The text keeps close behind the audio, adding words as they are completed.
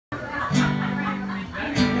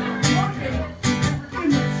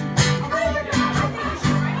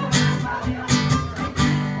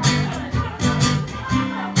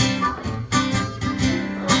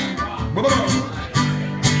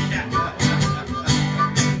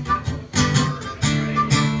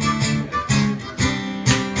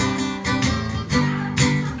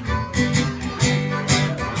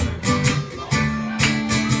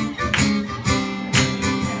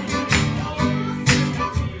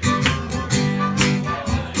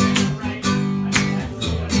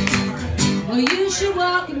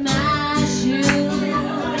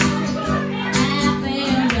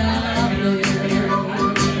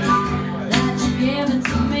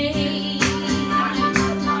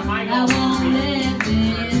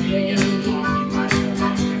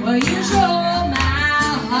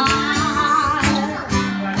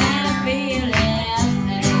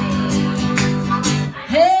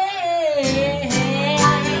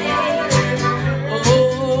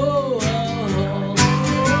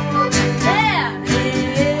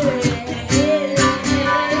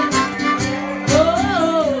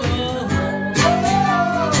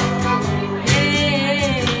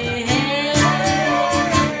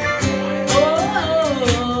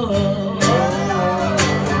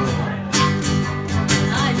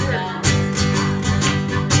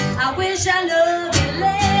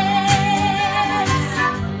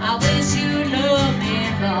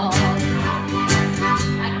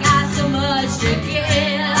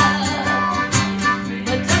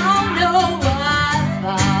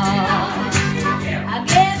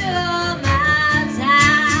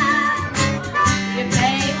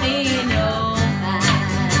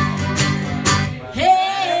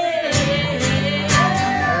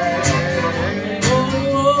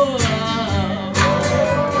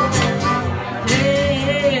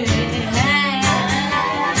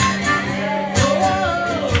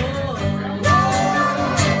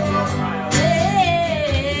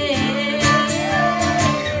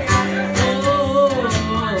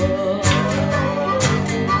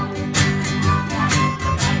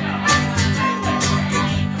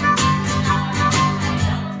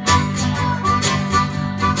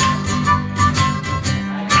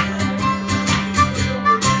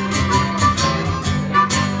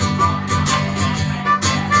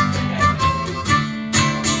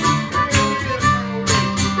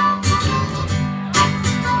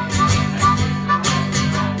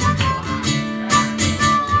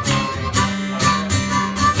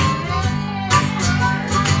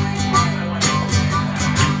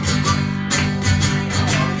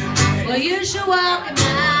You should walk in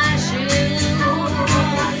my shoes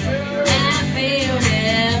and feel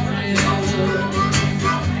it blue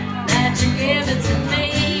that you give it to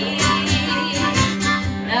me.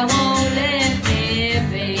 That won't let me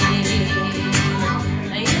be.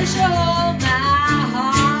 And you should hold my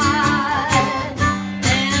heart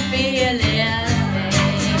and feel it.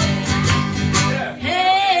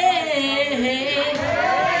 Hey, hey, hey.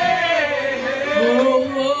 Oh,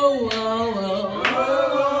 oh, oh,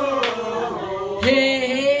 oh.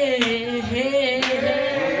 Hey, hey,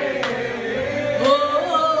 hey. Oh,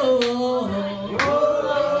 oh, oh.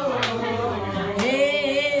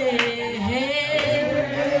 Hey, hey.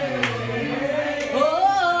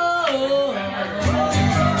 Oh,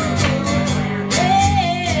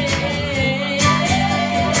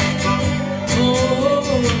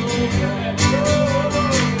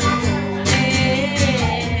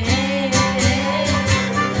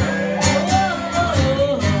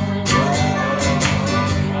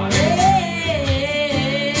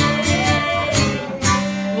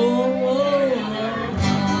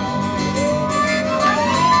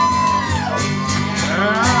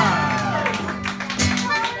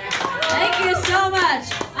 thank you so much.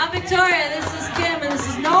 I'm Victoria, this is Kim, and this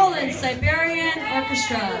is Nolans, Siberian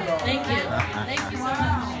Orchestra. Thank you. Thank you so much.